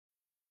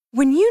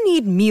When you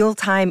need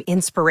mealtime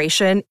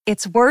inspiration,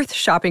 it's worth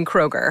shopping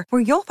Kroger,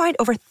 where you'll find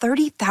over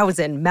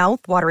 30,000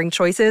 mouth-watering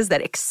choices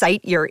that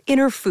excite your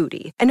inner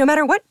foodie. And no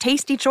matter what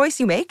tasty choice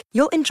you make,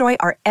 you'll enjoy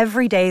our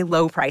everyday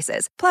low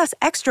prices, plus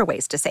extra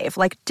ways to save,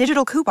 like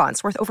digital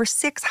coupons worth over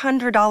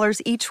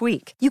 $600 each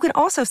week. You can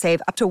also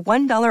save up to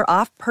 $1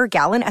 off per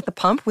gallon at the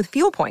pump with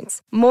fuel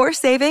points. More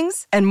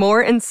savings and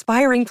more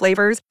inspiring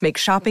flavors make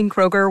shopping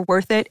Kroger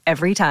worth it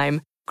every time.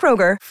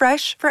 Kroger,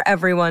 fresh for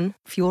everyone.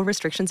 Fuel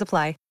restrictions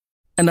apply.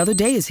 Another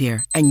day is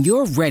here, and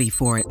you're ready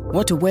for it.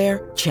 What to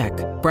wear? Check.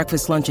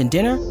 Breakfast, lunch, and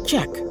dinner?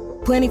 Check.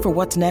 Planning for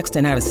what's next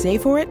and how to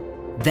save for it?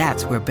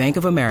 That's where Bank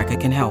of America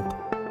can help.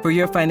 For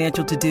your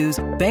financial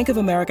to-dos, Bank of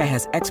America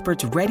has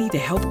experts ready to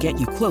help get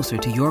you closer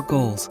to your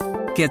goals.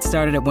 Get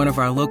started at one of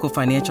our local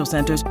financial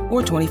centers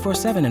or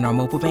 24/7 in our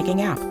mobile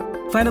banking app.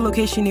 Find a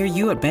location near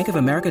you at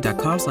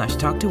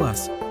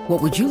bankofamerica.com/talktous.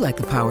 What would you like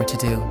the power to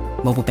do?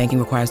 Mobile banking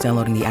requires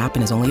downloading the app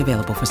and is only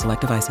available for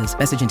select devices.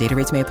 Message and data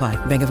rates may apply.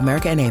 Bank of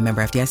America N.A.,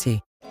 member FDIC.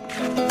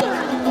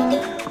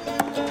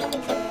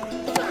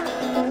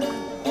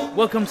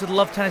 Welcome to the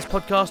Love Tennis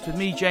Podcast with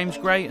me, James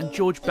Gray, and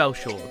George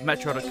Belshaw of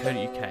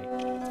Metro.co.uk.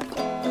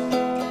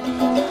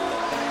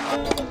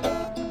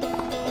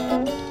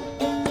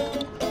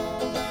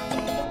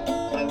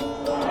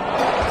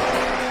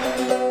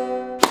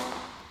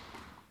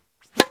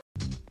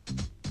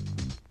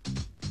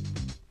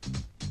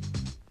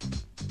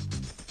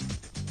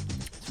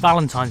 It's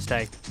Valentine's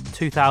Day,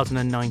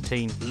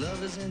 2019,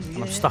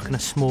 and I'm stuck in a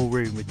small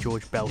room with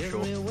George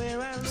Belshaw.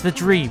 It's the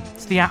dream.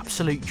 It's the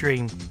absolute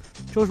dream.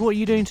 George, what are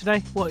you doing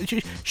today?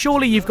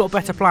 Surely you've got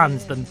better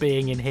plans than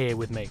being in here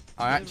with me.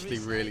 I actually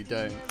really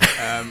don't.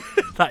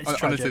 That is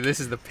tragic. Honestly, this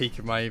is the peak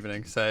of my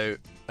evening. So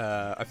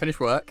I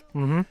finished work.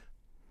 Mm-hmm.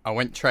 I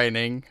went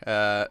training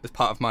as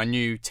part of my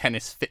new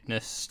tennis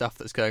fitness stuff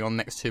that's going on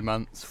next 2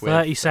 months.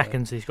 30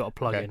 seconds he's got to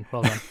plug in.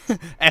 Well done.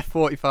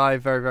 F45,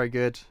 very, very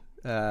good.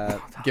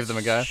 Give them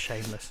a go.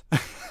 Shameless.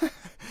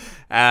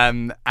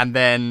 And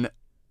then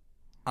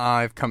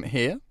I've come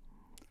here.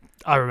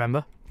 I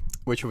remember.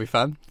 Which will be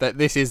fun.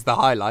 This is the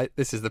highlight.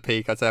 This is the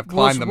peak. I'd say I've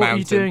climbed the mountain. What are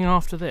you doing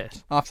after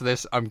this? After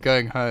this, I'm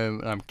going home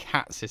and I'm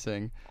cat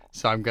sitting.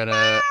 So I'm going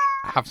to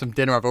have some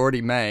dinner I've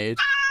already made,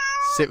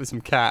 sit with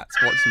some cats,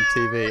 watch some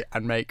TV,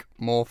 and make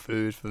more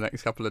food for the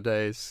next couple of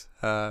days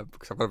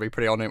because I've got to be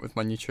pretty on it with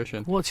my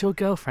nutrition. What's your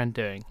girlfriend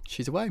doing?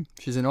 She's away.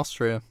 She's in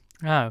Austria.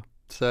 Oh.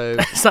 So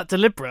is that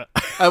deliberate?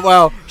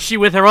 Well, she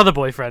with her other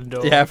boyfriend?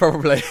 Or? Yeah,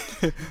 probably.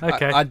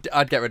 Okay.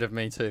 I'd get rid of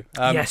me too.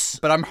 Yes.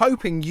 But I'm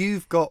hoping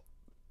you've got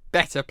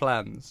better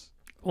plans.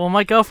 Well,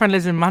 my girlfriend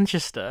lives in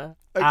Manchester.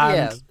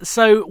 Yeah.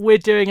 So we're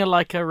doing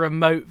a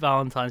remote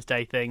Valentine's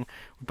Day thing.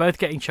 We're both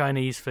getting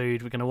Chinese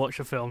food. We're going to watch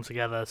a film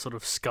together, sort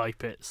of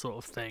Skype it sort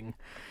of thing.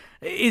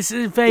 It's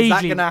vaguely... Is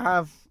that going to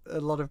have a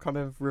lot of kind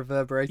of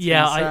reverberating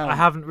sound? I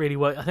haven't really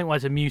worked. I think I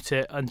had to mute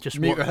it and just...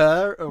 Mute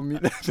her or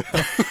mute... I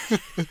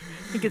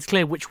think it's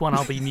clear which one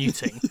I'll be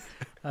muting.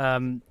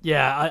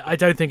 I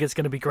don't think it's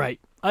going to be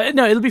great.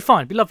 No, it'll be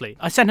fine. It'll be lovely.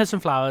 I sent her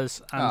some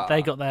flowers and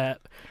they got there.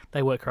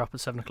 They woke her up at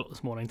 7 o'clock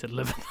this morning to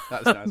deliver them.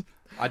 That's nice.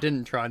 I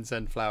didn't try and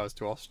send flowers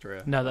to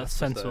Austria. No, that's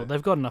sensible. So.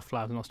 They've got enough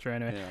flowers in Austria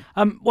anyway.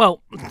 Yeah.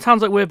 Well, it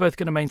sounds like we're both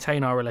going to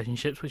maintain our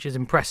relationships, which is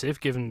impressive,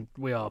 given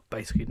we are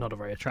basically not a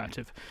very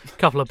attractive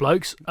couple of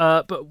blokes.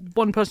 But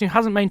one person who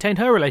hasn't maintained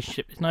her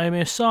relationship is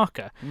Naomi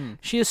Osaka.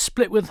 She is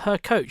split with her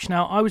coach.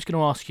 Now, I was going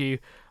to ask you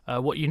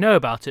what you know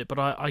about it, but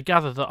I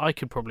gather that I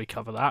could probably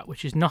cover that,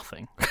 which is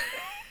nothing.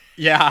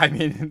 Yeah, I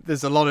mean,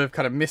 there's a lot of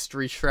kind of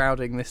mystery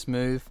shrouding this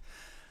move.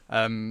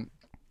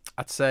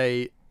 I'd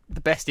say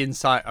the best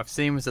insight I've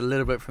seen was a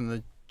little bit from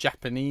the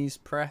Japanese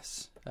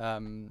press,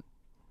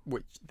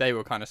 which they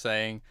were kind of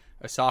saying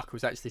Osaka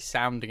was actually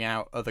sounding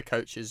out other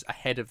coaches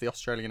ahead of the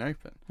Australian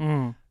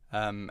Open.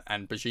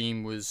 And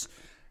Beijing was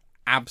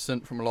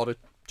absent from a lot of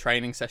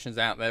training sessions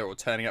out there or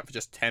turning up for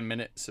just 10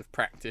 minutes of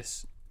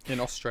practice in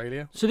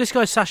Australia. So this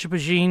guy, Sasha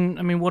Beijing,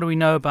 I mean, what do we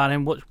know about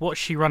him? What's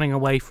she running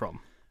away from?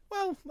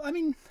 Well, I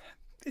mean,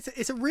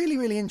 it's a really,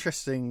 really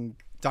interesting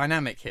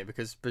dynamic here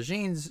because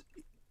Beijing's,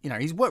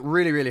 he's worked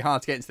really, really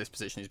hard to get into this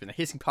position. He's been a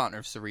hitting partner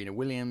of Serena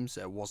Williams,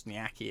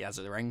 Wozniacki,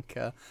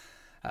 Azarenka.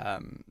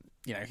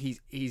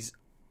 He's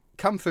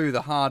come through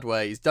the hard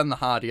way. He's done the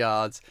hard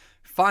yards.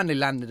 Finally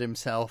landed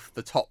himself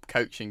the top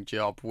coaching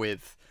job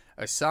with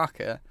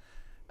Osaka.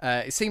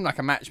 It seemed like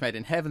a match made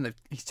in heaven.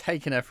 He's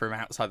taken her from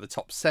outside the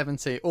top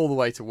 70 all the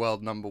way to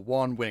world number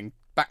 1, winning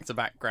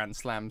back-to-back Grand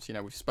Slams.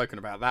 We've spoken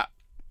about that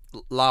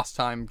last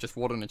time. Just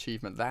what an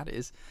achievement that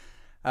is.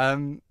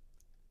 And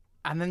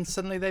then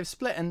suddenly they've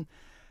split. And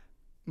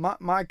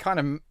my kind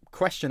of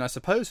question, I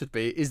suppose, would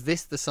be, is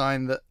this the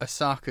sign that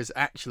Osaka's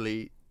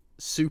actually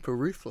super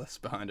ruthless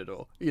behind it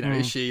all?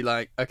 Is she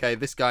like, okay,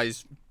 this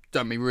guy's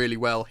done me really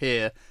well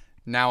here.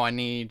 Now I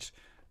need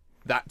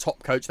that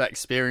top coach, that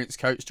experienced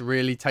coach, to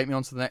really take me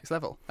on to the next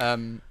level.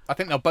 I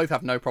think they'll both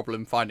have no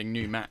problem finding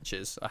new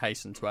matches, I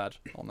hasten to add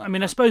on that. I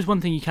mean, I suppose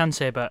one thing you can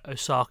say about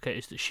Osaka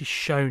is that she's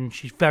shown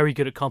she's very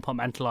good at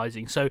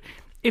compartmentalising. So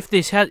if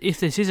this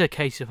is a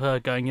case of her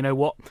going, you know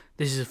what,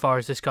 this is as far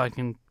as this guy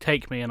can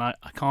take me, and I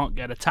can't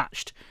get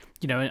attached,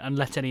 and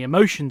let any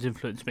emotions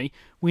influence me,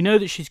 we know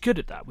that she's good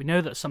at that. We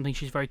know that's something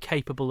she's very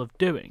capable of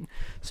doing.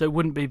 So it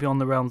wouldn't be beyond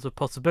the realms of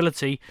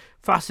possibility.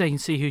 Fascinating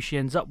to see who she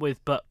ends up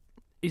with, but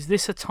is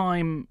this a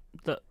time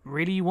that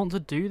really you want to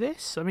do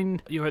this? I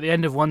mean, you're at the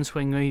end of one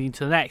swing leading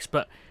to the next,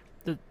 but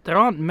there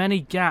aren't many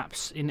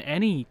gaps in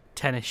any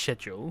tennis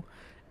schedule.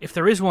 If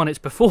there is one, it's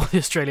before the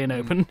Australian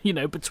Open,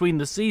 between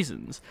the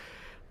seasons.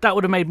 That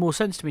would have made more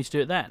sense to me to do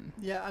it then.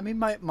 Yeah, I mean,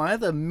 my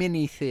other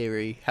mini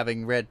theory,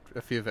 having read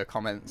a few of her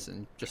comments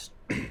and just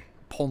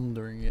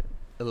pondering it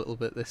a little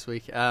bit this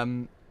week,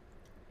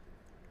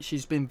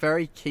 she's been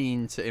very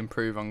keen to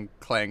improve on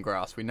clay and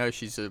grass. We know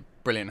she's a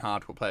brilliant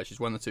hardcourt player. She's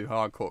won the 2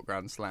 hardcourt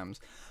Grand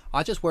Slams.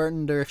 I just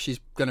wonder if she's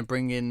going to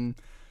bring in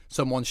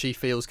someone she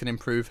feels can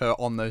improve her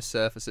on those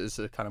surfaces,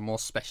 a kind of more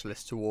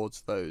specialist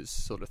towards those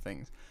sort of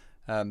things.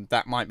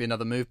 That might be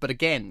another move. But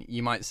again,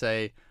 you might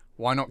say,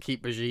 why not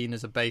keep Regine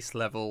as a base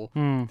level?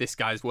 This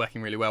guy's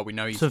working really well. We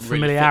know he's some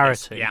really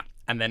familiarity. Fitness. Yeah,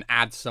 and then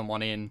add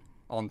someone in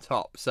on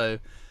top. So,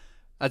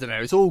 I don't know.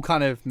 It's all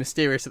kind of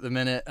mysterious at the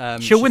minute.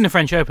 She'll win the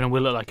French Open and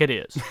we'll look like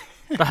idiots.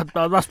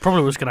 That's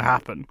probably what's going to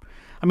happen.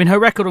 I mean, her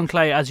record on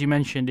clay, as you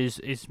mentioned,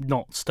 is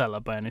not stellar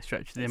by any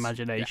stretch of the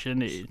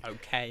imagination. Yeah,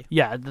 okay.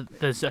 Yeah,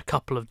 there's a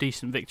couple of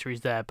decent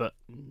victories there, but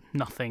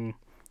nothing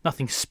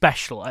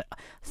special. I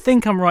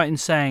think I'm right in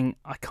saying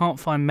I can't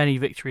find many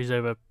victories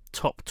over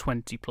top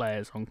 20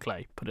 players on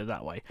clay, put it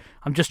that way.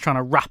 I'm just trying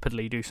to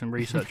rapidly do some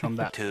research on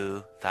that.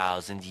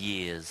 2,000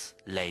 years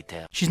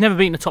later. She's never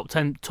beaten a top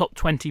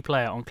 20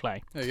 player on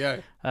clay. There you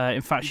go.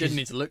 In fact, you didn't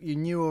need to look. You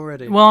knew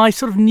already. Well, I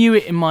sort of knew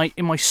it in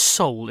my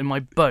soul, in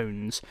my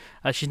bones.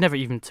 She's never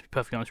even, to be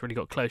perfectly honest, really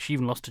got close. She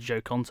even lost to Jo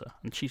Konta,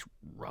 and she's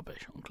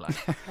rubbish on clay.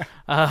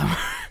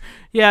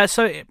 Yeah,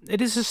 so it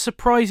is a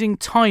surprising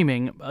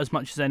timing as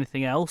much as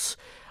anything else.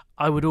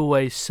 I would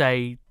always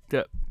say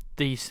that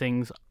these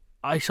things,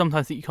 I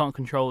sometimes think you can't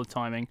control the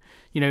timing.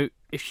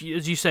 If she,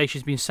 as you say,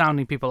 she's been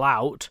sounding people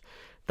out,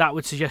 that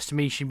would suggest to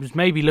me she was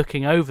maybe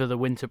looking over the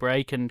winter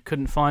break and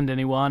couldn't find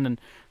anyone and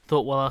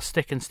thought, well, I'll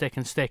stick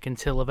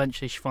until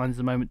eventually she finds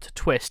the moment to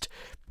twist.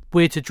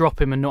 Weird to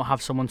drop him and not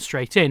have someone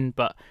straight in,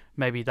 but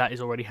maybe that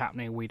is already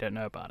happening and we don't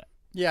know about it.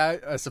 Yeah,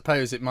 I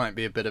suppose it might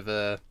be a bit of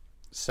a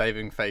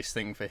saving face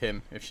thing for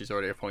him if she's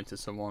already appointed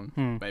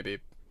someone. Maybe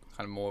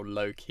kind of more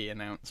low-key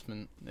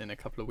announcement in a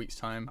couple of weeks'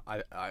 time.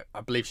 I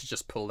believe she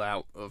just pulled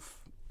out of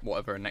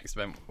whatever her next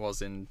event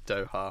was in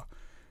Doha.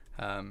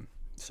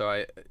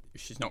 So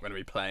she's not going to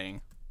be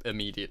playing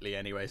immediately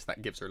anyway, so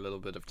that gives her a little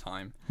bit of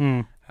time.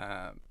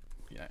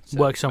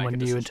 Work someone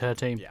new into her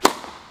team. Yeah.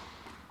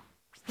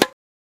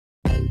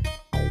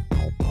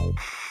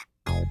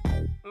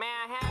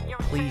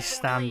 Please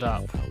stand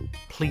up.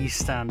 Please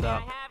stand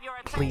up.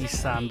 Please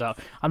stand up.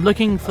 I'm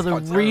looking for the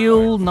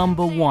real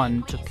number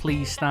one to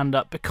please stand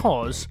up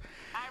because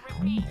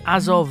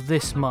as of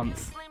this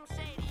month,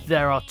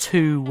 there are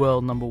 2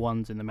 world number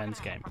ones in the men's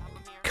game.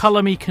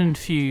 Colour me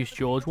confused,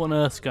 George. What on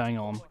earth's going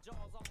on?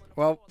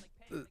 Well,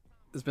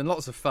 there's been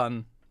lots of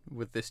fun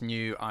with this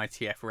new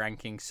ITF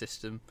ranking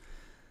system,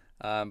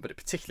 but it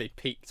particularly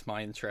piqued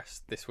my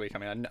interest this week. I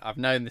mean, I've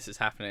known this is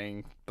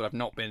happening, but I've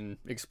not been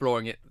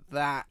exploring it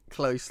that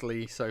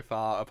closely so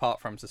far,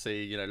 apart from to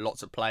see,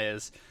 lots of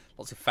players,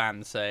 lots of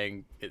fans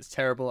saying it's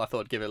terrible. I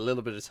thought I'd give it a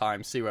little bit of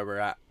time, see where we're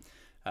at,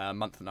 a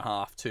month and a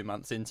half, 2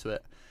 months into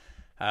it.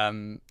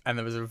 And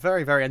there was a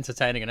very, very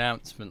entertaining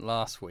announcement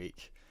last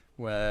week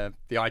where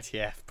the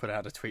ITF put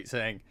out a tweet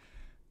saying,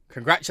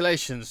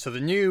 "Congratulations to the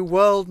new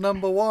world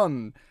number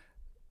one."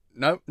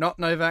 No, not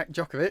Novak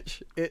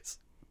Djokovic. It's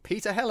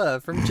Peter Heller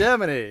from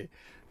Germany,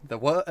 the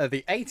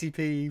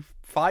ATP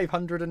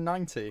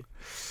 590.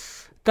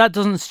 That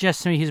doesn't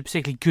suggest to me he's a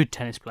particularly good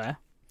tennis player.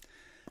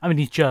 I mean,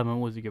 he's German.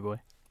 Was a good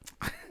boy.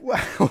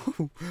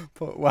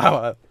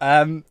 Wow.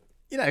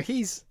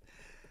 He's.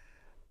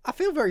 I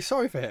feel very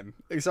sorry for him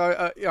because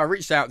I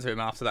reached out to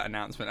him after that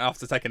announcement,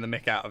 after taking the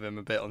mick out of him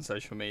a bit on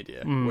social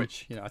media,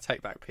 which I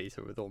take back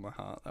Peter with all my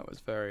heart. That was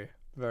very,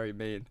 very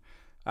mean.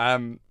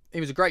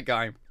 He was a great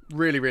guy,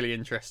 really, really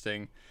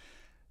interesting,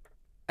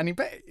 and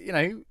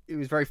he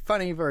was very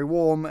funny, very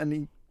warm, and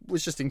he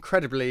was just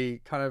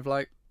incredibly kind of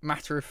like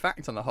matter of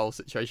fact on the whole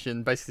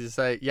situation. Basically, to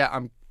say, yeah,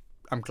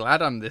 I'm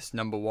glad I'm this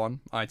number one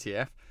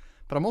ITF,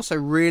 but I'm also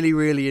really,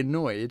 really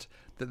annoyed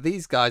that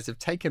these guys have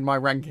taken my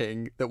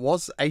ranking that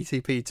was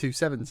ATP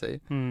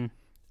 270,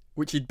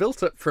 which he'd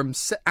built up from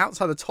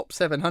outside the top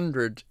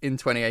 700 in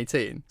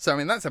 2018. So, I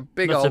mean, that's a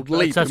big old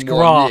leap in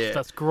 1 year.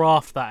 That's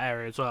graphed that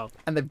area as well.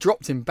 And they've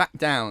dropped him back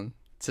down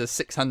to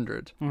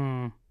 600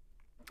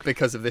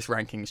 because of this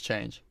rankings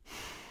change.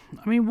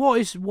 I mean,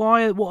 what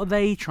are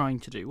they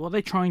trying to do? What are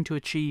they trying to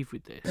achieve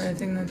with this? I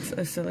think that's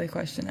a silly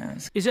question to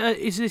ask.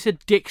 Is this a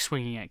dick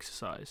swinging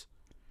exercise?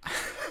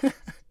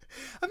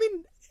 I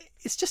mean,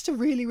 it's just a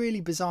really, really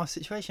bizarre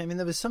situation. I mean,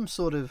 there was some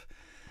sort of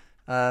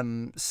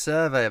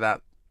survey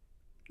about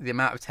the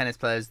amount of tennis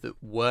players that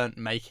weren't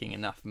making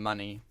enough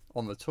money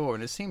on the tour,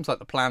 and it seems like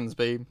the plan's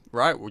be,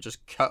 right, we'll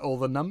just cut all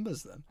the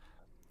numbers then.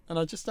 And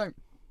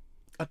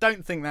I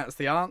don't think that's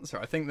the answer.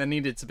 I think there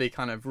needed to be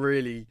kind of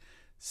really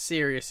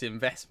serious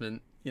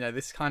investment.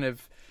 This kind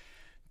of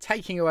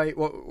taking away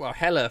well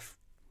Heller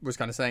was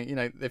kind of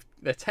saying,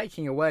 they're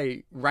taking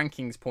away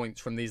rankings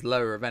points from these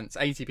lower events,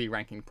 ATP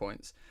ranking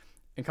points,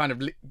 and kind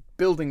of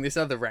building this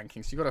other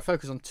ranking. So you've got to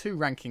focus on two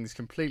rankings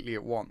completely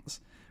at once,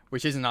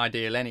 which isn't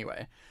ideal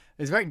anyway.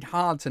 It's very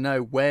hard to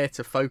know where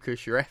to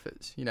focus your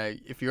efforts.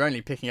 If you're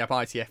only picking up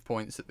ITF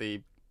points at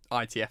the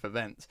ITF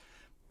events,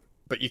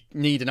 but you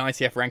need an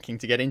ITF ranking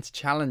to get into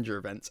challenger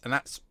events, and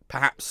that's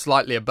perhaps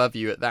slightly above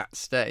you at that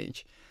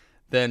stage,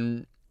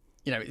 then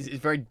it's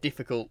very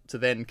difficult to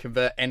then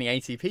convert any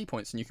ATP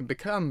points, and you can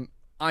become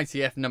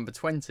ITF number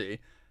 20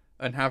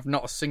 and have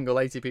not a single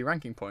ATP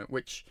ranking point,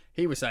 which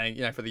he was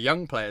saying, for the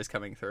young players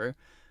coming through,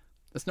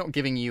 that's not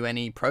giving you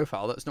any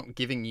profile. That's not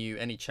giving you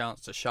any chance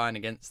to shine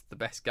against the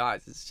best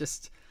guys. It's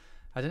just,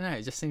 I don't know,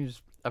 it just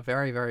seems a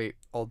very, very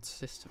odd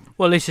system.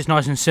 Well, at least it's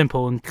nice and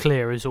simple and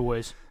clear as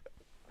always.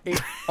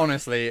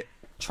 Honestly,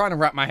 trying to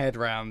wrap my head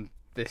around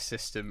this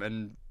system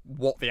and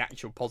what the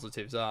actual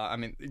positives are. I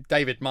mean,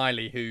 David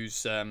Miley,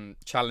 who's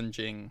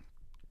challenging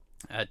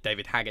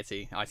David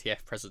Haggerty,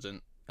 ITF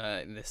president,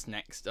 in this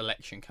next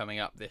election coming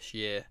up this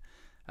year,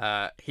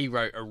 he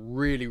wrote a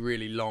really,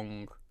 really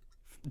long,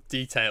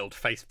 detailed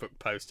Facebook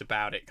post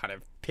about it, kind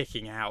of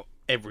picking out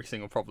every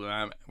single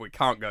problem. We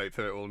can't go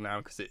through it all now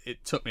because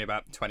it took me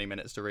about 20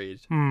 minutes to read.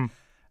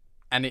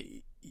 And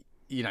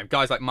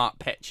guys like Mark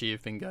Petchey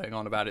have been going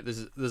on about it.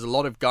 There's a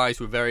lot of guys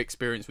who are very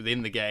experienced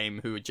within the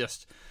game who are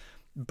just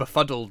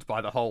befuddled by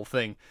the whole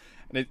thing.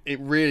 And it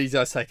really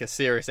does take a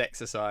serious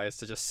exercise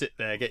to just sit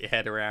there, get your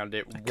head around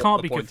it. It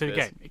can't be good for the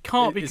game. It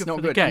can't be good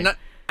for the game.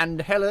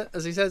 And Heller,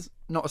 as he says,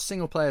 not a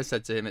single player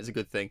said to him it's a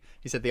good thing.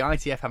 He said the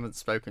ITF haven't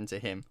spoken to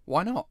him.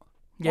 Why not?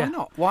 Yeah. Why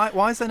not?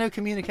 Why is there no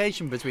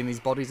communication between these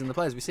bodies and the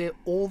players? We see it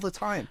all the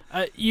time.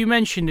 You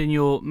mentioned in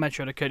your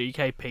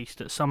Metro.co.uk piece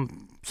that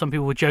some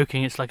people were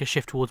joking it's like a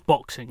shift towards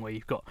boxing where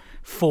you've got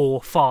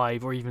 4,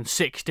 5 or even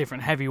 6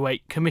 different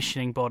heavyweight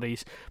commissioning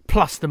bodies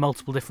plus the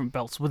multiple different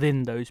belts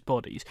within those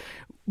bodies.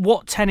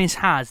 What tennis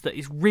has that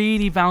is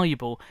really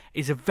valuable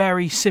is a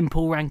very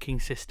simple ranking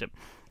system.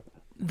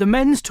 The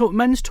men's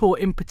tour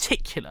in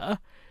particular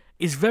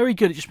is very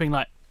good at just being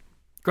like,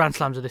 Grand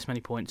Slams are this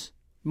many points,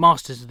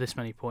 Masters are this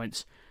many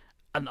points,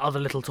 and other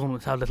little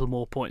tournaments have little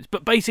more points.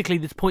 But basically,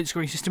 this point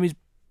scoring system is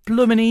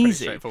bloomin' easy. Pretty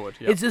straightforward.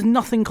 Yep. There's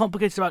nothing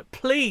complicated about it.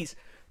 Please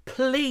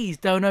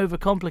don't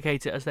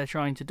overcomplicate it as they're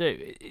trying to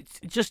do.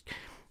 It's just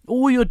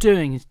all you're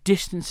doing is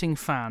distancing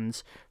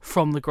fans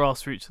from the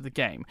grassroots of the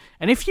game.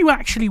 And if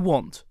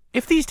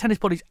these tennis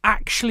bodies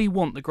actually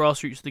want the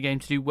grassroots of the game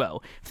to do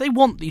well, if they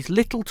want these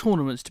little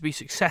tournaments to be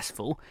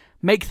successful,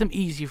 make them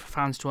easy for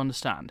fans to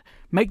understand.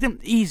 Make them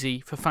easy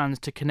for fans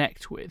to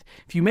connect with.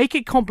 If you make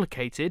it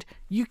complicated,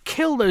 you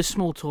kill those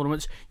small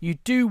tournaments. You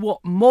do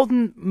what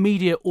modern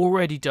media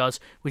already does,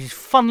 which is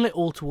funnel it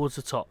all towards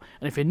the top.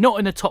 And if you're not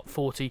in the top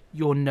 40,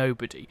 you're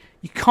nobody.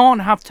 You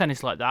can't have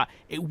tennis like that.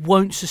 It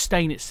won't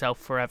sustain itself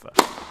forever.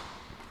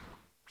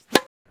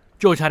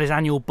 George had his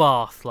annual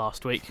bath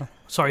last week.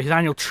 Sorry, his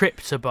annual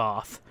trip to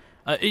Bath.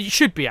 It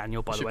should be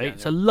annual, by the way.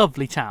 It's a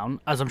lovely town,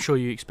 as I'm sure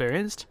you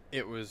experienced.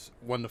 It was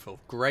wonderful.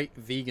 Great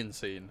vegan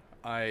scene.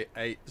 I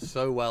ate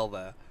so well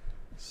there.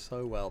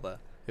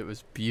 It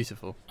was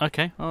beautiful.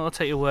 Okay, well, I'll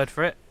take your word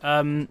for it.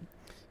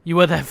 You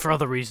were there for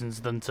other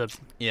reasons than to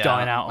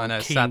dine out on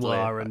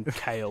quinoa and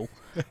kale,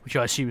 which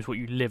I assume is what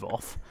you live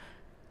off.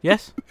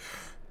 Yes?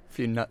 A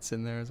few nuts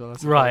in there as well, I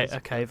suppose. Right,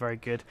 okay, very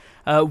good.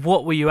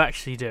 What were you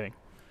actually doing?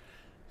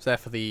 Was there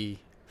for the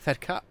Fed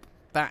Cup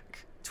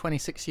back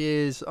 26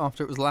 years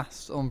after it was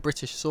last on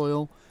British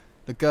soil.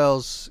 The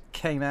girls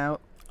came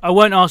out. I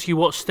won't ask you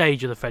what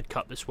stage of the Fed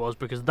Cup this was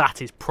because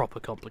that is proper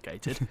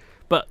complicated.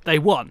 But they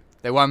won.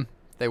 They won.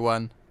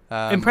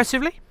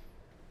 Impressively?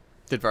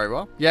 Did very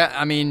well. Yeah,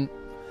 I mean,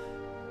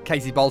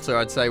 Katie Bolter,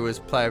 I'd say, was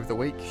Player of the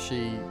Week.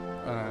 She,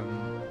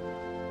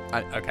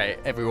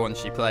 everyone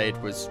she played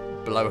was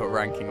below her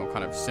ranking or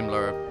kind of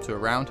similar to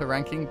around her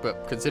ranking,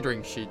 but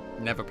considering she'd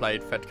never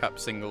played Fed Cup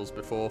singles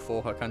before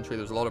for her country,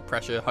 there was a lot of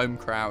pressure, home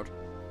crowd.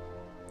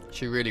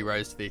 She really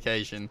rose to the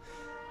occasion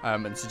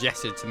and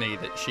suggested to me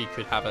that she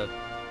could have a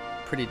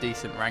pretty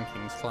decent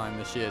rankings climb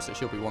this year, so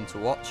she'll be one to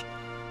watch.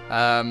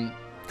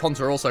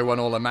 Konta also won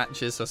all her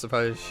matches, so I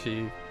suppose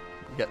she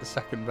will get the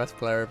second best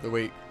Player of the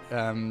Week.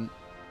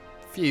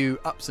 Few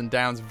ups and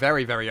downs,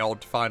 very, very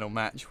odd final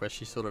match where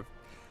she sort of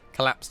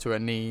collapsed to her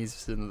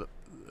knees in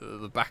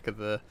the back of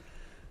the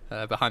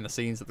behind the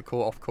scenes of the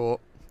court, off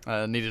court,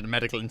 needed a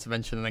medical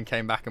intervention and then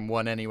came back and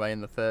won anyway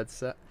in the third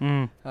set.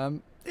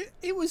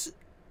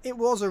 It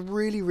was a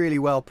really, really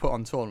well put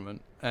on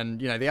tournament, and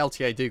the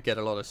LTA do get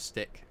a lot of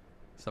stick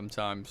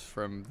sometimes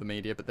from the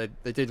media, but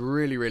they did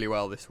really, really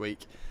well this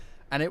week,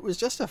 and it was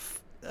just a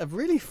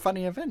really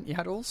funny event. You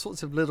had all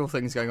sorts of little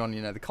things going on.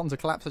 The Konta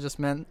collapse I just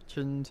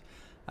mentioned.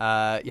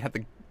 You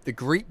had the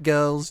Greek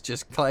girls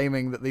just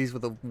claiming that these were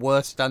the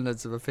worst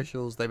standards of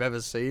officials they've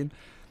ever seen.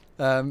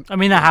 I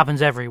mean, that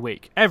happens every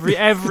week.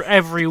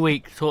 Every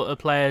week, sort of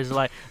players are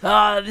like,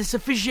 this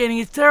officiating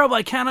is terrible.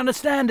 I can't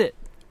understand it.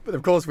 But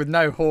of course, with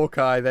no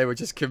Hawkeye, they were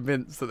just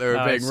convinced that they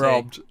were being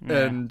robbed. Yeah.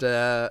 And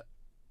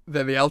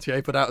then the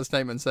LTA put out a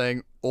statement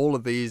saying all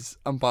of these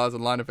umpires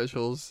and line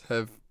officials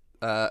have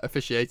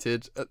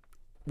officiated at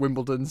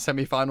Wimbledon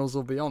semi-finals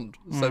or beyond.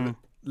 So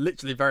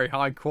literally very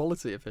high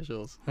quality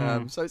officials.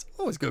 So it's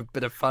always good,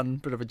 bit of fun,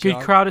 bit of a Good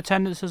jar. crowd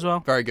attendance as well.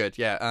 Very good,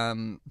 yeah.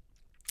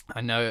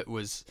 I know it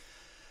was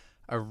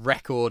a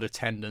record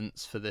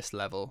attendance for this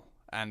level,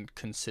 and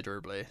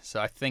considerably.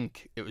 So I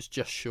think it was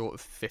just short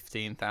of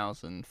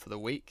 15,000 for the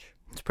week.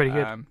 It's pretty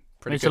good.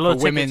 Pretty It's good a lot for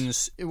of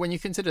women's. When you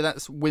consider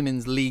that's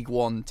women's League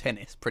One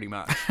tennis, pretty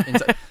much.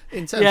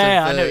 In terms of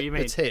I know what you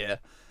mean. the tier,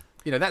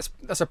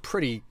 that's a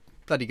pretty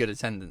bloody good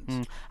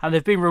attendance. And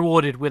they've been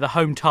rewarded with a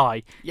home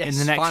tie Yes, in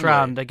the next finally.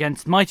 round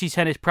against mighty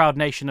tennis proud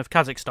nation of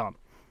Kazakhstan.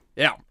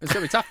 Yeah, it's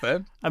gonna be tough for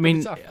them. I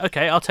mean,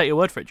 okay, I'll take your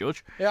word for it,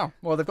 George. Yeah.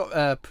 Well, they've got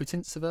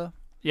Putintseva,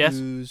 Yes.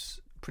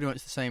 who's pretty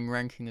much the same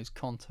ranking as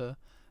Konta.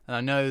 And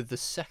I know the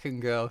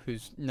second girl,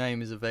 whose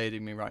name is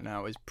evading me right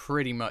now, is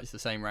pretty much the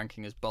same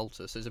ranking as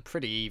Bolter. So it's a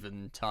pretty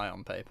even tie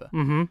on paper.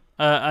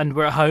 And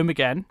we're at home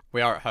again.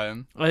 We are at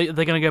home. Are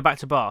they going to go back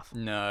to Bath?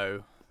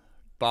 No,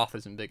 Bath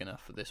isn't big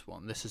enough for this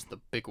one. This is the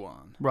big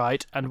one.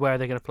 Right, and where are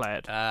they going to play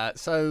it?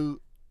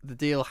 So the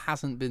deal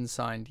hasn't been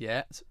signed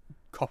yet.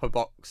 Copper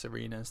Box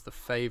Arena's the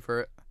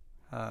favourite.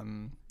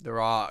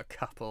 There are a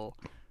couple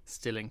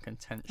still in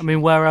contention. I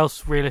mean, where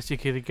else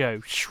realistically to go?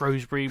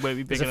 Shrewsbury won't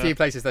be big There's enough. a few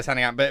places they're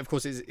standing out, but of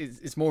course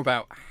it's more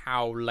about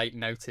how late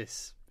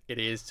notice it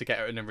is to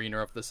get an arena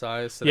of the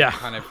size. So Yeah.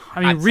 kind of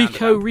I mean, had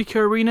Sandown. Rico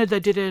Arena, they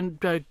did in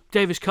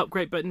Davis Cup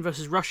Great Britain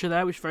versus Russia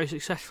there, which was very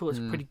successful. It's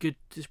a pretty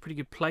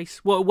good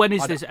place. Well, when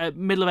is this?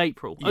 Middle of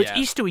April. Oh, it's Yeah.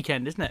 Easter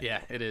weekend, isn't it?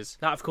 Yeah, it is.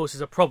 That, of course,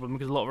 is a problem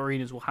because a lot of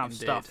arenas will have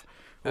Indeed. stuff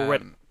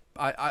already.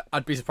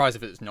 I'd be surprised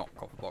if it's not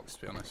Copper Box,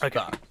 to be honest. Okay.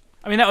 But,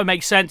 I mean, that would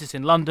make sense. It's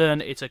in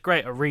London. It's a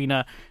great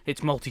arena.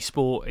 It's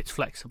multi-sport. It's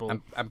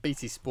flexible. and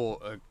BT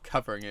Sport are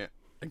covering it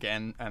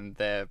again, and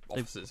their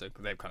offices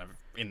they're kind of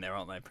in there,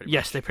 aren't they? Pretty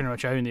Yes, much. they pretty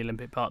much own the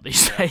Olympic Park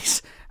these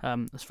days.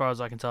 As far as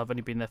I can tell, I've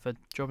only been there for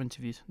job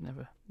interviews.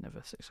 Never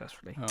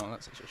successfully. Oh,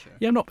 that's such a shame.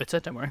 Yeah, I'm not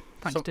bitter. Don't worry.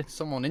 Thanks, Din.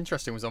 Someone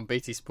interesting was on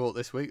BT Sport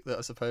this week that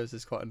I suppose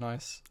is quite a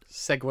nice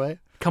segue.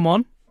 Come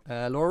on.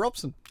 Laura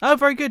Robson. Oh,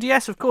 very good.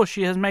 Yes, of course.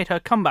 She has made her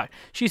comeback.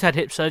 She's had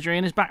hip surgery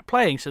and is back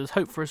playing, so there's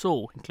hope for us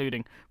all,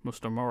 including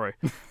Mr. Morrow.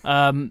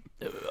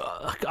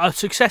 A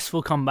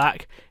successful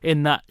comeback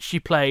in that she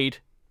played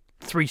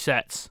 3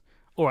 sets.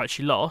 All right,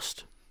 she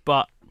lost,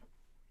 but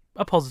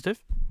a positive.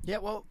 Yeah,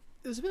 well,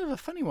 it was a bit of a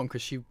funny one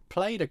because she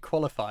played a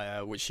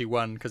qualifier which she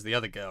won because the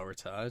other girl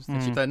retired.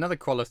 Then she played another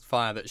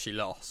qualifier that she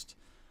lost.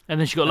 And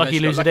then she got And lucky then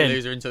she got loser lucky in.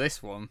 loser into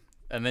this one.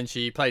 And then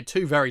she played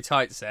 2 very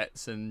tight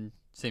sets and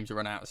seemed to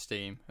run out of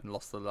steam and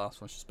lost the last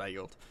one. She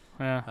bailed.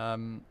 Yeah.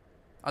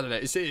 I don't know.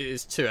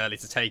 It's too early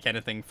to take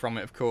anything from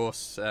it, of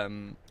course.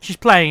 She's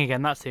playing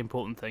again. That's the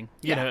important thing.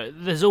 You Yeah. know,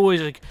 there's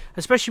always,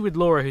 especially with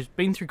Laura, who's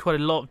been through quite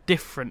a lot of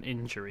different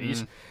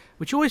injuries,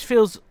 which always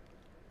feels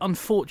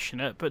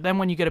unfortunate. But then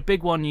when you get a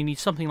big one, you need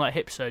something like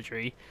hip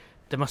surgery.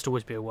 There must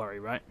always be a worry,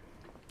 right?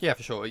 Yeah,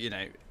 for sure. You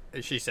know,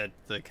 she said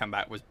the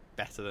comeback was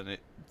better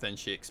than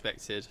she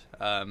expected.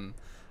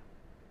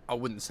 I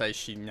wouldn't say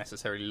she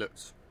necessarily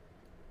looked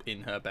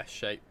in her best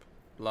shape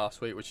last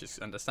week, which is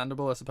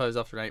understandable, I suppose,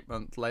 after an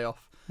 8-month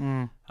layoff.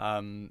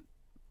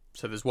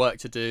 So there's work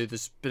to do.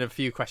 There's been a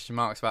few question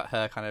marks about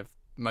her kind of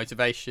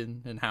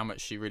motivation and how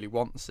much she really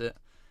wants it,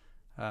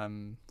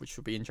 which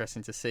will be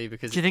interesting to see.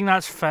 Because Do you think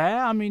that's fair?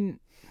 I mean,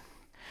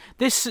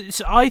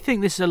 I think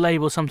this is a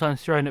label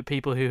sometimes thrown at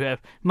people who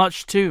have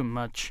much too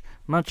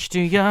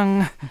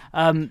young.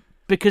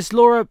 Because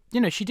Laura, you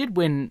know, she did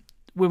win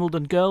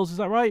Wimbledon Girls, is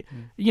that right?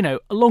 You know,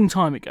 a long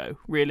time ago,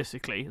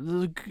 realistically.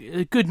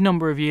 A good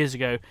number of years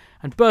ago,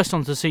 and burst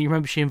onto the scene.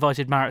 Remember, she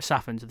invited Marat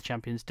Safin to the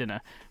Champions Dinner.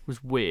 It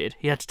was weird.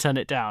 He had to turn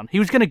it down. He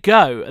was going to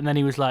go, and then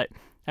he was like,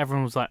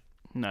 everyone was like,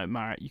 no,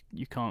 Marat,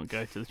 you can't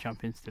go to the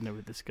Champions Dinner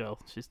with this girl.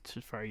 She's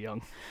very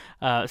young.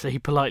 So he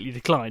politely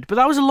declined. But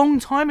that was a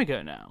long time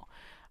ago now.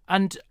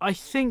 And I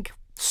think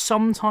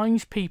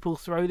sometimes people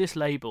throw this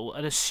label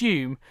and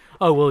assume,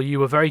 oh, well, you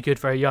were very good,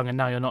 very young, and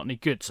now you're not any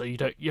good, so you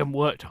haven't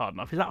worked hard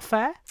enough. Is that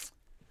fair?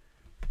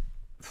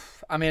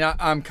 I mean,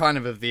 I'm kind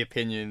of the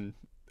opinion,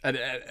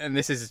 and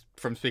this is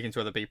from speaking to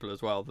other people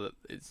as well, that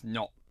it's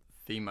not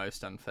the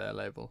most unfair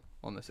label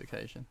on this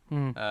occasion.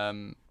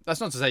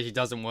 That's not to say she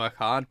doesn't work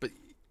hard, but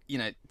you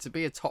know, to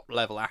be a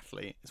top-level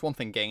athlete, it's one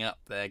thing getting up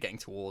there, getting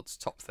towards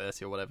top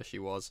 30 or whatever she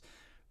was,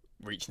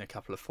 reaching a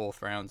couple of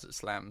 4th rounds at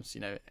slams.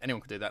 You know, anyone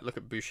could do that. Look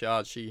at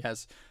Bouchard. She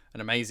has an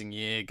amazing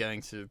year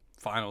going to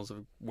finals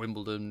of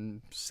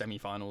Wimbledon,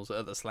 semi-finals at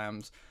other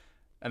slams,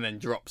 and then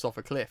drops off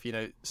a cliff. You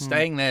know,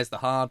 staying there is the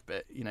hard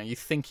bit. You know, you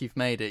think you've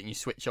made it and you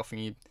switch off and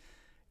it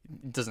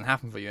doesn't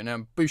happen for you. And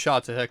now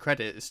Bouchard, to her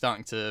credit, is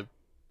starting to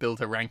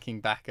build her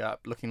ranking back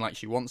up, looking like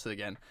she wants it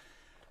again.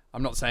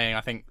 I'm not saying I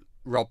think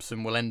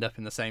Robson will end up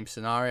in the same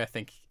scenario. I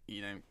think,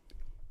 you know,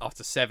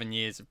 after 7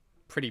 years of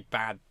pretty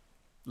bad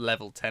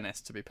level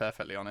tennis, to be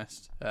perfectly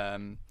honest.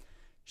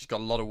 She's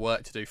got a lot of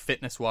work to do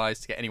fitness-wise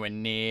to get anywhere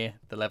near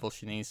the level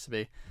she needs to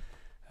be.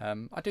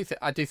 I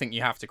do think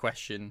you have to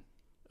question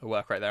her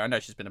work rate there. I know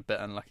she's been a bit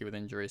unlucky with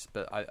injuries,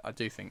 but I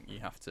do think you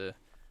have to,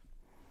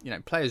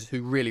 players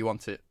who really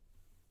want it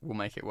will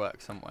make it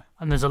work somewhere.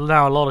 And there's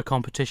now a lot of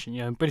competition.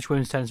 In British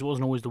women's tennis, it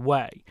wasn't always the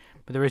way,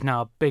 but there is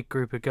now a big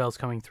group of girls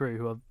coming through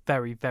who are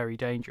very, very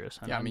dangerous.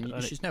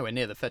 She's nowhere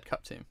near the Fed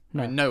Cup team.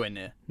 No. Nowhere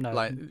near. No.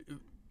 Like,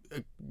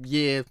 a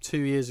year, 2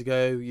 years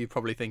ago, you're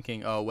probably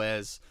thinking, oh,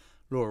 where's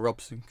Laura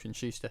Robson? Can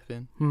she step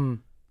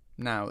in?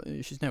 Now,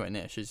 she's nowhere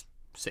near. She's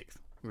 6th,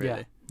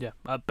 really. Yeah,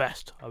 at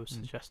best, I would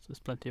suggest. There's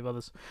plenty of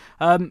others.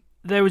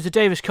 There was a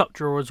Davis Cup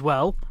draw as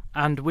well,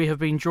 and we have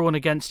been drawn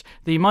against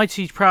the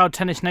mighty proud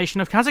tennis nation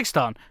of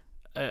Kazakhstan.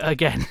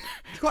 Again.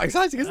 It's quite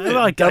exciting, isn't it?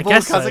 Well, Double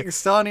guess so.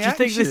 Kazakhstani Do you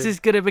think this is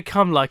going to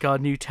become like our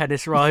new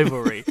tennis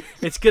rivalry?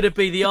 It's going to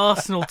be the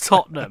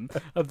Arsenal-Tottenham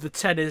of the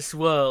tennis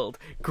world,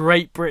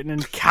 Great Britain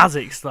and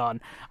Kazakhstan.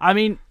 I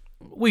mean,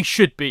 we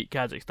should beat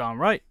Kazakhstan,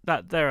 right?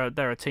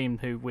 They're a team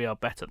who we are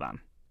better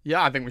than.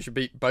 Yeah, I think we should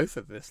beat both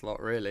of this lot,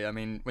 really. I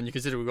mean, when you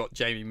consider we've got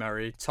Jamie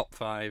Murray, top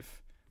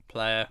 5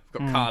 player.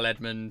 We've got Carl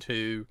Edmund,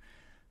 who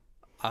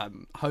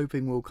I'm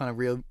hoping will kind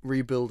of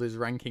rebuild his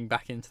ranking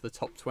back into the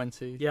top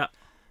 20. Yeah.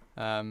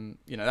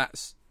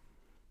 That's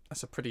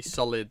a pretty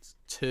solid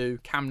 2.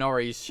 Cam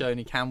Norrie's shown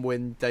he can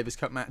win Davis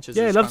Cup matches.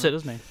 Yeah, he loves it,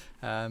 doesn't he?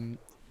 And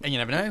you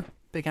never know.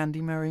 Big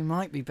Andy Murray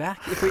might be back.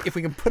 If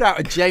we can put out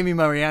a Jamie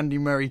Murray, Andy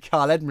Murray,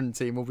 Carl Edmund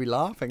team, we'll be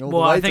laughing all the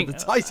way to the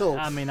title.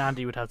 I mean,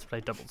 Andy would have to play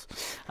doubles.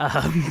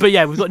 But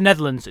yeah, we've got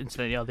Netherlands,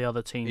 incidentally, the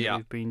other team that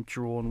we've been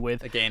drawn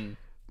with. Again,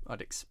 I'd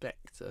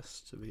expect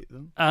us to beat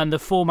them. And the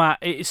format,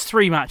 it's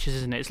 3 matches,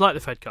 isn't it? It's like the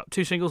Fed Cup.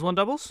 2 singles, 1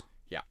 doubles?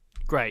 Yeah.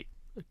 Great.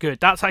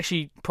 Good. That's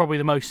actually probably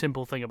the most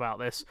simple thing about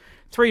this.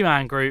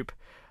 3-man group.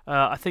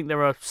 I think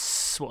there are,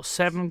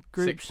 7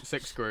 groups?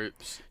 Six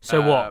groups. So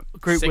what?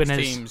 Group 6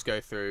 winners. teams go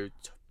through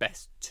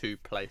best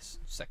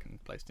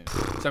second place teams.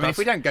 So, I mean, if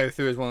we don't go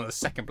through as one of the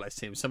second place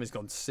teams, something's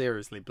gone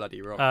seriously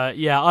bloody wrong.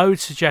 I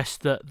would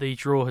suggest that the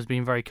draw has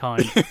been very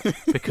kind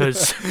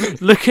because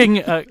looking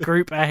at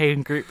Group A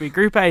and Group B,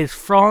 Group A is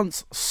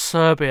France,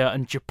 Serbia,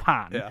 and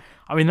Japan. Yeah.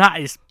 I mean,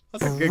 that's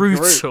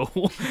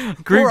brutal.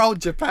 Poor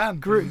old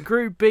Japan.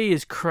 Group B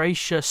is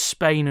Croatia,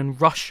 Spain,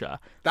 and Russia.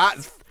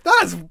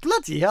 That's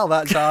bloody hell.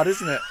 That's hard,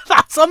 isn't it?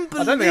 That's I don't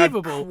think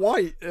unbelievable. I've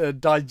quite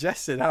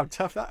digested how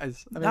tough that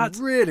is. I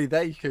mean, really,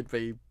 they could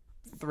be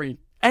 3.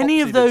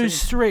 Any of those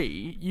teams.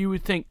 3, you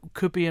would think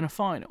could be in a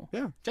final.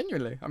 Yeah,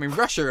 genuinely. I mean,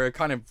 Russia are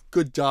kind of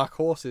good dark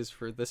horses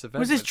for this event.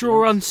 Was this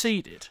draw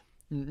unseeded?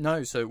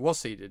 No, so it was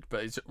seeded,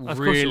 but it's course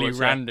really it was,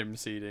 yeah. random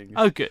seeding.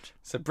 Oh, good.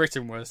 So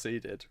Britain were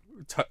seeded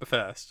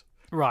first.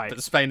 Right.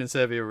 But Spain and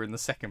Serbia were in the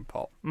second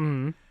pot.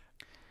 Mm.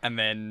 And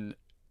then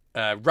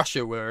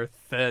Russia were a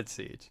 3rd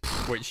seed,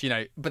 which,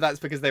 but that's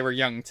because they were a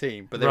young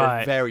team, but they were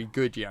a very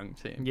good young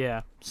team.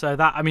 Yeah. So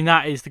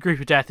that is the group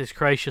of death is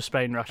Croatia,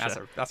 Spain,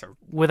 Russia. That's a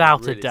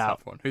without really a doubt.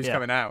 tough one. Who's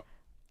coming out?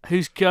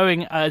 Who's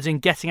going, as in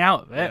getting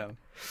out of it? Yeah.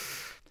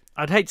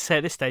 I'd hate to say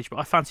at this stage, but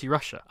I fancy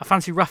Russia. I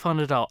fancy Rafael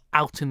Nadal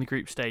out in the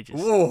group stages.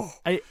 Whoa.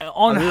 I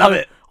love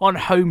it. On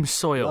home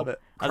soil. Love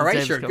it. at the Croatia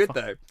Davis are Cup good,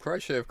 final. though.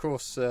 Croatia, of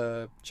course,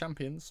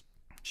 champions.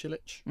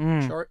 Cilic,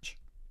 Mm. Choric.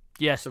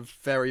 Yes, So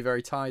very,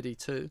 very tidy,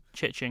 too.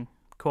 Chiching.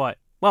 Quite.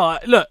 Well,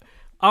 look,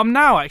 I'm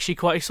now actually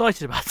quite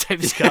excited about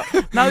Davis Cup.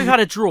 Now we've had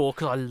a draw,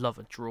 because I love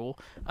a draw.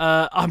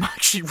 I'm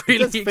actually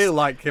really It does feel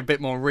like a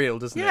bit more real,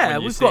 doesn't it? Yeah,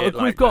 when you we've see got it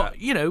like we've got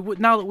that?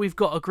 now that we've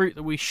got a group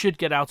that we should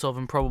get out of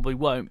and probably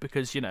won't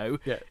because Yeah.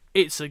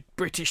 it's a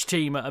British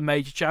team at a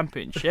major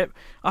championship.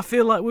 I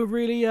feel like we're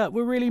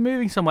really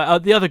moving somewhere.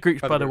 The other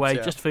groups, by the way,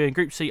 yeah. just for in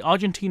Group C,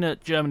 Argentina,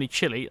 Germany,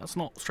 Chile. That's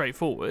not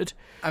straightforward.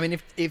 I mean,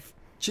 if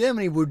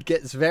Germany would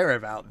get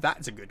Zverev out,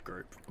 that's a good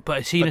group.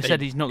 But Hina But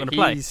said he's not going to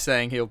play. He's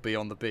saying he'll be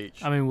on the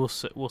beach. I mean, we'll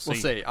see. We'll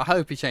see. I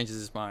hope he changes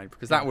his mind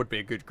because that would be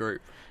a good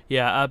group.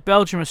 Yeah,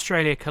 Belgium,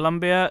 Australia,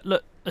 Colombia.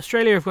 Look,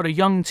 Australia have got a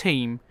young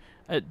team.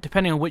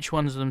 Depending on which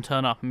ones of them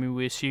turn up, I mean,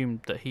 we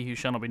assume that he who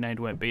shall not be named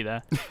won't be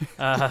there,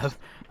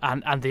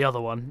 and the other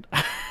one,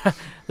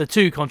 the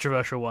 2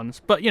 controversial ones.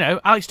 But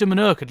Alex de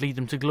Minaur could lead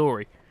them to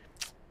glory.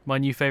 My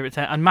new favourite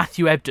and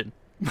Matthew Ebden.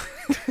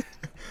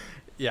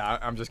 Yeah,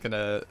 I'm just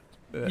gonna.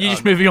 You're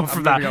just moving on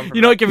from that.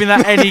 You're not giving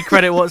that any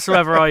credit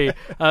whatsoever, are you?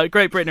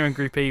 Great Britain are in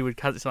Group E with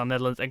Kazakhstan,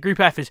 Netherlands, and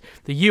Group F is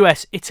the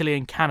US, Italy,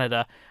 and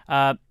Canada.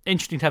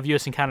 Interesting to have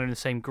US and Canada in the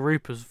same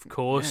group, of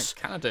course.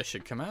 Yeah, Canada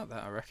should come out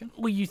that, I reckon.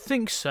 Well, you'd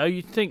think so.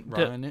 You'd think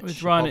Raonic, that with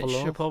Raonic,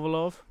 Shapovalov.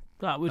 Shapovalov,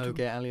 that would. Oge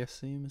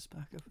Aliassime is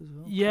back up as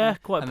well. Yeah,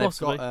 quite and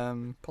possibly. they've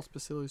got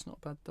Pospisil, who's not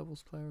a bad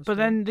doubles player as But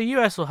well. then the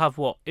US will have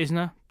what?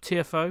 Isner,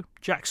 TFO,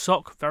 Jack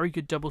Sock, very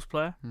good doubles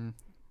player.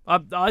 I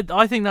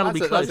think that'll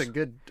be close.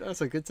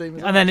 That's a good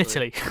team. And then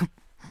Italy.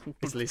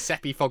 Italy,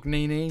 Seppi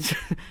Fognini.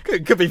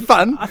 could be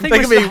fun. I think they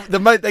could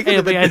be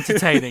it'll be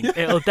entertaining.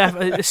 It'll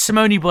definitely.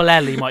 Simone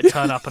Bolelli might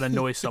turn up and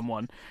annoy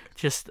someone.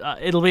 Just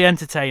it'll be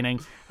entertaining.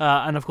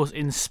 And of course,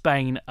 in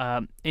Spain,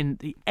 in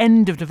the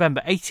end of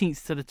November,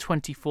 18th to the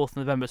 24th of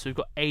November. So we've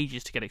got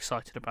ages to get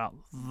excited about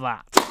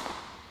that.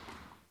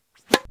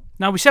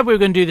 Now, we said we were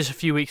going to do this a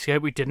few weeks ago,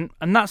 we didn't,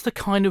 and that's the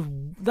kind of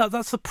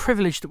that's the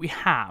privilege that we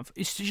have,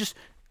 is to just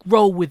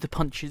roll with the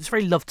punches. It's a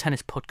very Love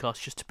Tennis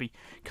podcast, just to be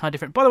kind of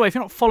different. By the way, if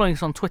you're not following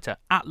us on Twitter,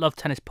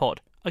 @LoveTennisPod,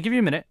 I'll give you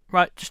a minute,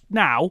 right, just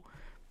now,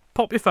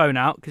 pop your phone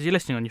out, because you're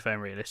listening on your phone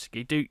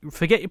realistically.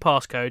 Forget your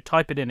passcode,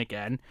 type it in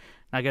again.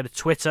 Now go to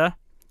Twitter,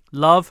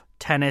 Love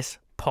Tennis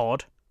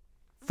Pod,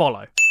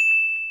 follow.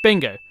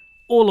 Bingo.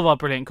 All of our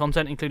brilliant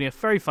content, including a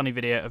very funny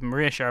video of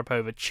Maria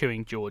Sharapova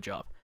chewing George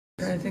up.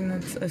 I think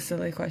that's a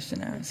silly question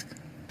to ask.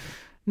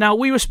 Now,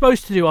 we were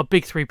supposed to do our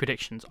big three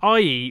predictions,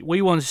 i.e.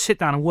 we wanted to sit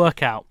down and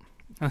work out,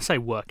 and I say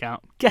work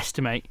out,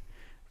 guesstimate,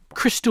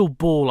 crystal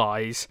ball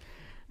eyes,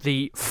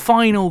 the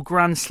final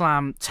Grand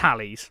Slam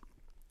tallies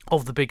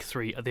of the big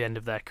three at the end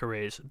of their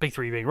careers. Big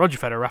three being Roger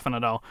Federer, Rafa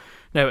Nadal,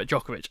 Novak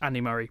Djokovic,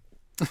 Andy Murray.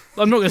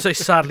 I'm not going to say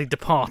sadly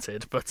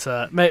departed, but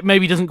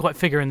maybe doesn't quite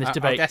figure in this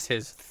debate. I guess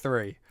his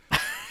 3.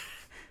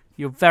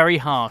 You're very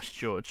harsh,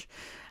 George.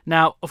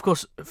 Now, of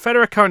course,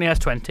 Federer currently has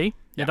 20,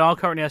 Yeah. Nadal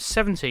currently has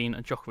 17,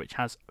 and Djokovic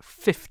has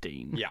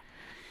 15. Yeah.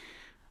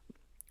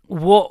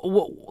 What?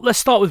 Let's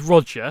start with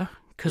Roger,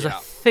 because I Yeah.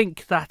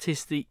 think that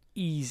is the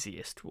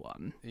easiest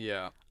one.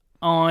 Yeah.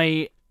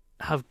 I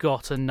have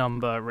got a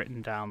number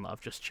written down that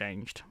I've just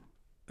changed.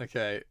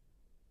 Okay.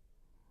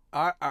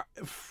 I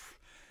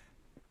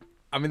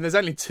mean, there's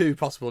only 2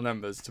 possible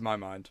numbers to my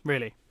mind.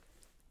 Really?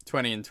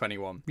 20 and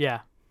 21.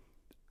 Yeah.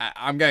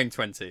 I'm going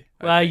 20.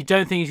 Well, you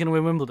don't think he's going to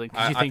win Wimbledon?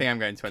 I think I'm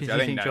going 20. You I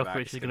think think Novak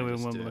Djokovic is going to win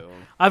just do Wimbledon? it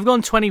all. I've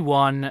gone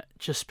 21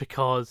 just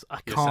because I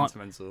You're can't.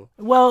 sentimental.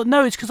 Well,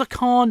 no, it's because I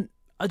can't.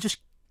 I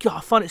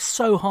find it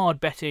so hard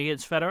betting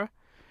against Federer.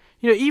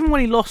 You know, even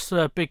when he lost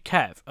to Big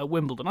Kev at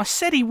Wimbledon, I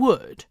said he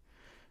would,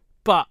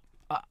 but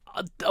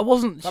I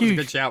wasn't That was huge.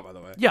 a good shout, by the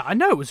way. Yeah, I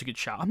know it was a good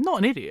shout. I'm not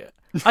an idiot.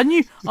 I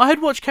knew I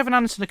had watched Kevin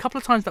Anderson a couple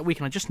of times that week,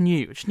 and I just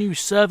knew he was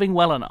serving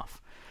well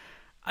enough.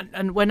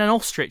 And when an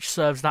ostrich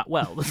serves that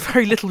well, there's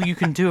very little you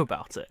can do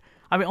about it.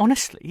 I mean,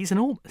 honestly, he's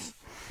enormous.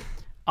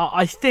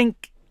 I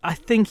think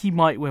he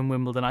might win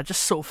Wimbledon. I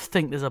just sort of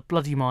think there's a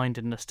bloody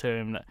mindedness to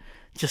him that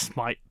just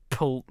might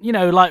pull. You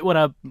know, like when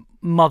a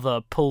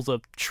mother pulls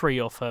a tree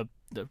off her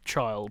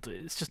child.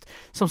 It's just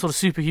some sort of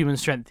superhuman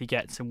strength he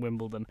gets in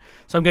Wimbledon.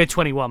 So I'm going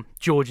 21.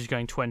 George is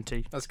going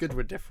 20. That's good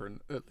we're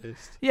different, at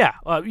least. Yeah,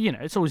 you know,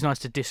 it's always nice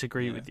to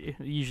disagree with you.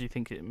 I usually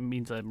think it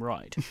means I'm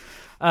right.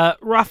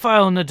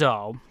 Rafael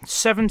Nadal,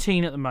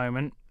 17 at the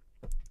moment.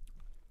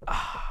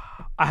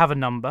 I have a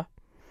number.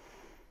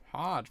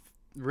 Hard.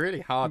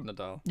 Really hard,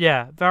 Nadal.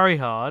 Yeah, very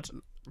hard.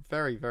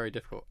 Very, very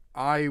difficult.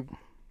 I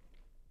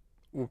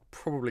will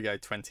probably go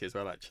 20 as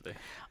well, actually.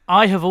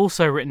 I have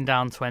also written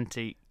down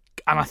 20,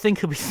 and I think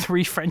it'll be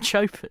 3 French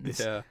Opens.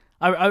 Yeah.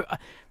 I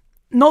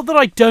not that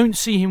I don't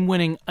see him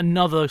winning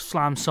another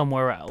slam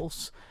somewhere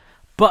else,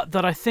 but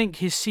that I think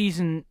his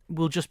season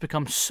will just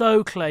become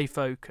so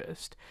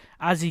clay-focused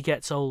as he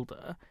gets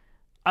older.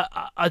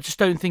 I just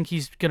don't think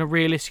he's going to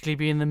realistically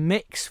be in the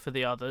mix for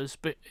the others.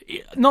 But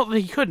not that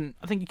he couldn't.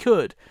 I think he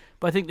could.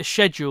 But I think the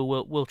schedule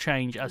will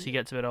change as he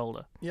gets a bit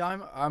older. Yeah,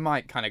 I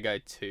might kind of go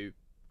two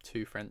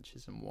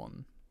Frenches and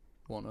one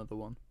other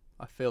one.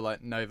 I feel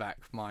like Novak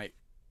might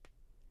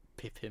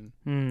pip him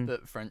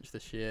at French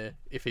this year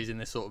if he's in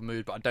this sort of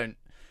mood. But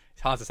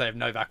it's hard to say if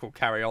Novak will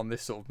carry on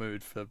this sort of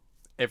mood for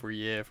every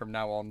year from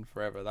now on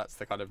forever. That's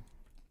the kind of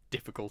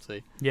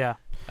difficulty. Yeah.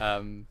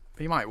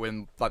 But he might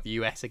win like the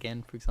US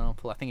again, for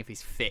example. I think if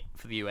he's fit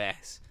for the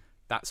US,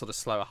 that sort of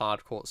slower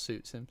hard court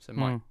suits him. So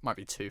it might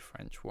be 2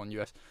 French, 1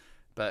 US.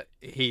 But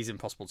he's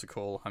impossible to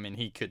call. I mean,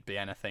 he could be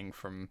anything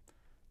from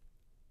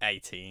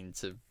 18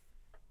 to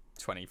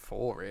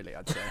 24, really,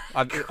 I'd say.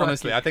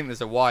 Honestly, I think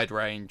there's a wide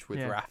range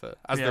with Rafa,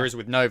 as there is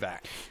with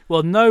Novak.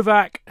 Well,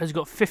 Novak has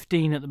got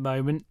 15 at the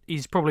moment.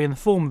 He's probably in the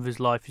form of his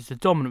life. He's the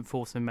dominant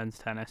force in men's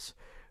tennis.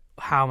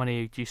 How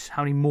many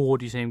more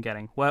do you see him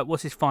getting?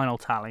 What's his final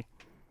tally?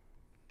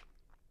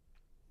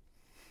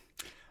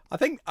 I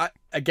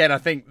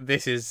think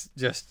this is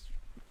just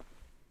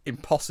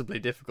impossibly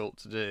difficult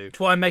to do. That's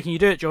why I'm making you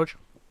do it, George.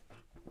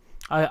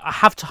 I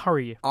have to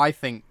hurry you. I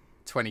think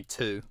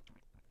 22.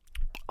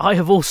 I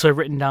have also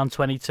written down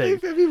 22.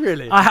 Have you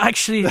really? I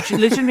actually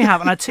legitimately have,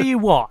 and I tell you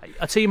why.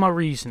 I tell you my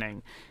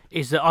reasoning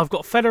is that I've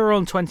got Federer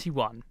on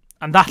 21,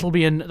 and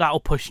that'll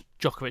push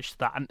Djokovic to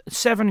that. And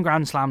 7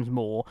 Grand Slams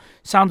more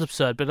sounds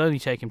absurd, but it'll only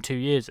take him 2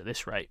 years at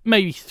this rate,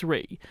 maybe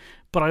 3.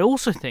 But I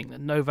also think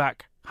that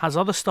Novak has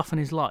other stuff in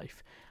his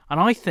life, and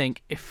I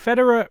think if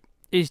Federer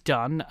is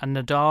done and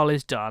Nadal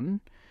is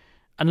done,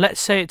 and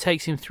let's say it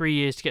takes him 3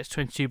 years to get to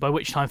 22, by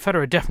which time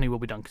Federer definitely will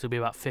be done because he'll be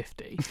about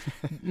 50.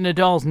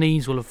 Nadal's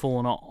knees will have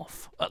fallen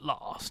off at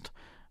last.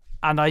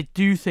 And I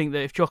do think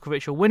that if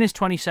Djokovic will win his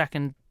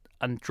 22nd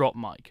and drop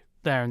Mike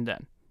there and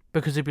then,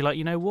 because he'd be like,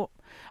 you know what?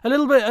 A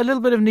little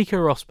bit of Nico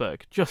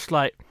Rosberg, just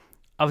like,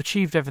 I've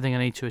achieved everything I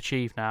need to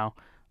achieve now.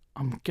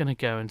 I'm going to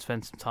go and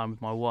spend some time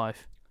with my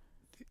wife.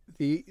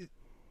 The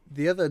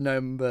other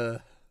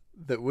number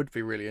that would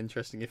be really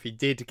interesting if he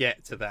did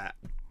get to that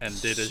and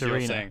did as Serena.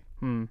 you're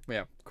saying,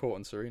 yeah, Court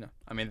and Serena.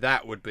 I mean,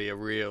 that would be a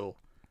real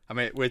I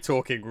mean, we're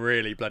talking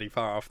really bloody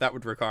far off. That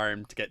would require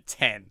him to get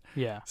 10.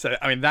 Yeah. So,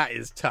 I mean, that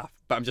is tough.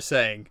 But I'm just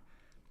saying,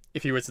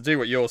 if he were to do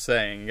what you're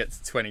saying and get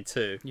to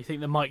 22... You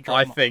think the mic drop...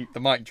 I think the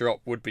mic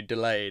drop would be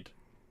delayed.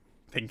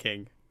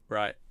 Thinking,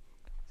 right,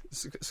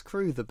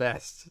 screw the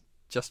best,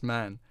 just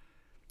man.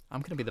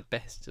 I'm going to be the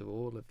best of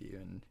all of you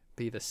and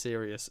be the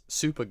serious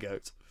super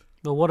goat.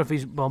 Well, what if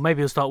he's... Well,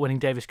 maybe he'll start winning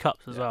Davis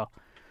Cups as well.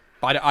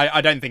 But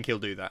I don't think he'll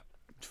do that,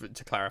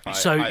 to clarify.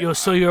 So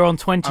you're on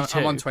 22.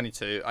 I'm on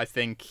 22. I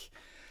think...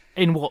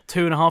 In what,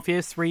 2.5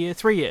 years, 3 years?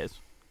 3 years?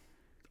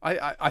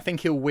 I think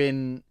he'll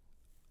win...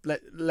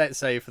 Let's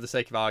say, for the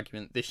sake of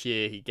argument, this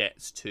year he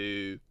gets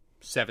to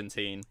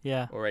 17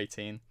 or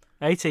 18.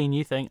 18,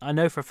 you think? I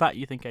know for a fact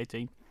you think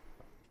 18.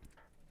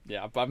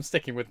 Yeah, but I'm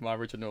sticking with my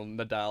original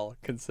Nadal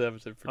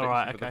conservative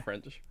prediction for the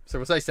French. So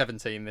we'll say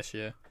 17 this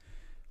year.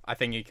 I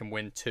think he can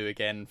win 2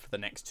 again for the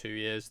next 2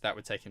 years. That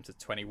would take him to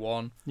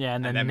 21. Yeah,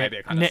 and then maybe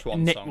a kind of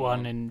swan nick song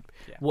one in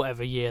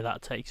whatever year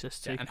that takes us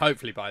to. Yeah, and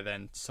hopefully by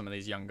then some of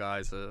these young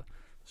guys are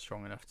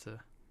strong enough to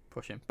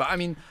push him. But I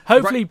mean,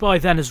 hopefully by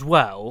then as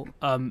well,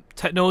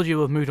 technology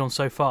will have moved on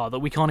so far that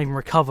we can't even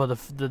recover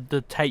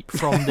the tape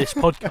from this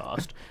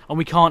podcast, and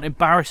we can't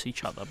embarrass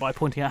each other by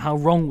pointing out how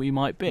wrong we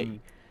might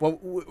be. Well,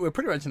 we're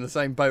pretty much in the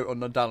same boat on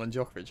Nadal and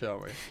Djokovic,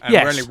 aren't we? And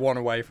yes. we're only one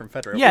away from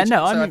Federer. Yeah,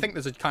 I think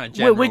there's a kind of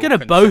general we're going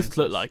to both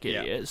look like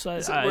idiots. Yeah.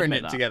 So we're in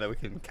it together. We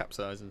can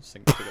capsize and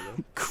sink together.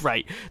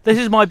 Great. This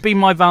has been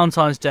my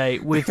Valentine's Day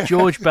with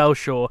George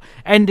Belshaw,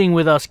 ending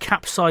with us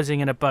capsizing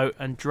in a boat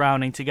and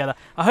drowning together.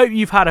 I hope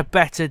you've had a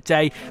better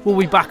day. We'll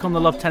be back on the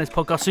Love Tennis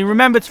podcast soon.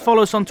 Remember to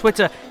follow us on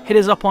Twitter. Hit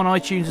us up on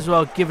iTunes as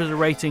well. Give us a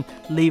rating.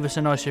 Leave us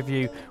a nice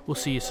review. We'll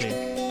see you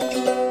soon.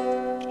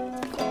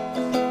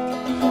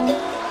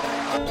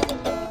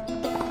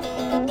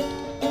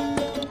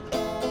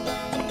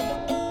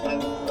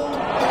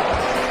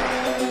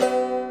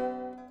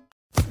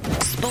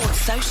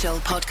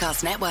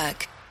 Podcast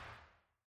Network.